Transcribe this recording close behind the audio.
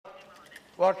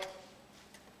What?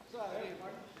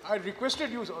 I requested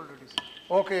you already, sir.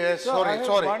 Okay, yes, Sir, sorry, I have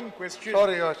sorry. one question,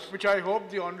 Sorry, yes. which I hope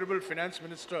the Honorable Finance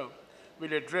Minister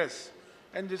will address,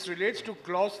 and this relates to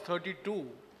Clause 32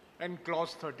 and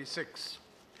Clause 36.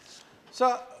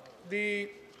 Sir, this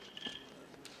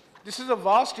is a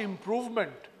vast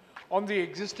improvement on the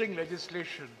existing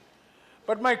legislation.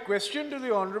 But my question to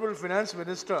the Honorable Finance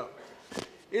Minister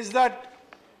is that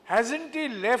hasn't he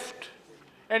left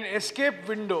an escape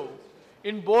window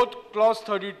in both Clause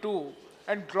 32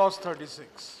 and Clause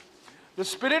 36? The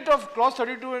spirit of Clause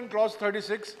 32 and Clause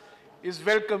 36 is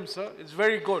welcome, sir. It's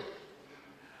very good.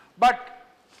 But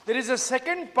there is a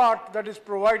second part that is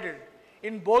provided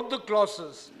in both the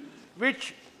clauses,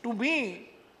 which to me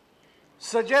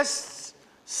suggests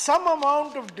some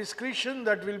amount of discretion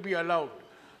that will be allowed.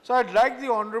 So I'd like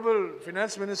the Honorable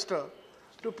Finance Minister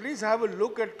to please have a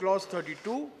look at Clause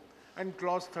 32 and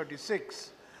Clause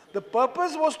 36. The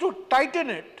purpose was to tighten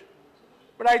it,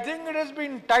 but I think it has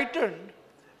been tightened,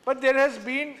 but there has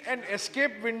been an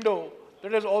escape window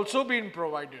that has also been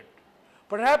provided.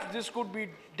 Perhaps this could be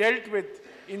dealt with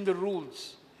in the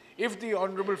rules if the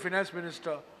Honorable Finance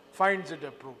Minister finds it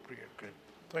appropriate. Okay.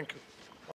 Thank you.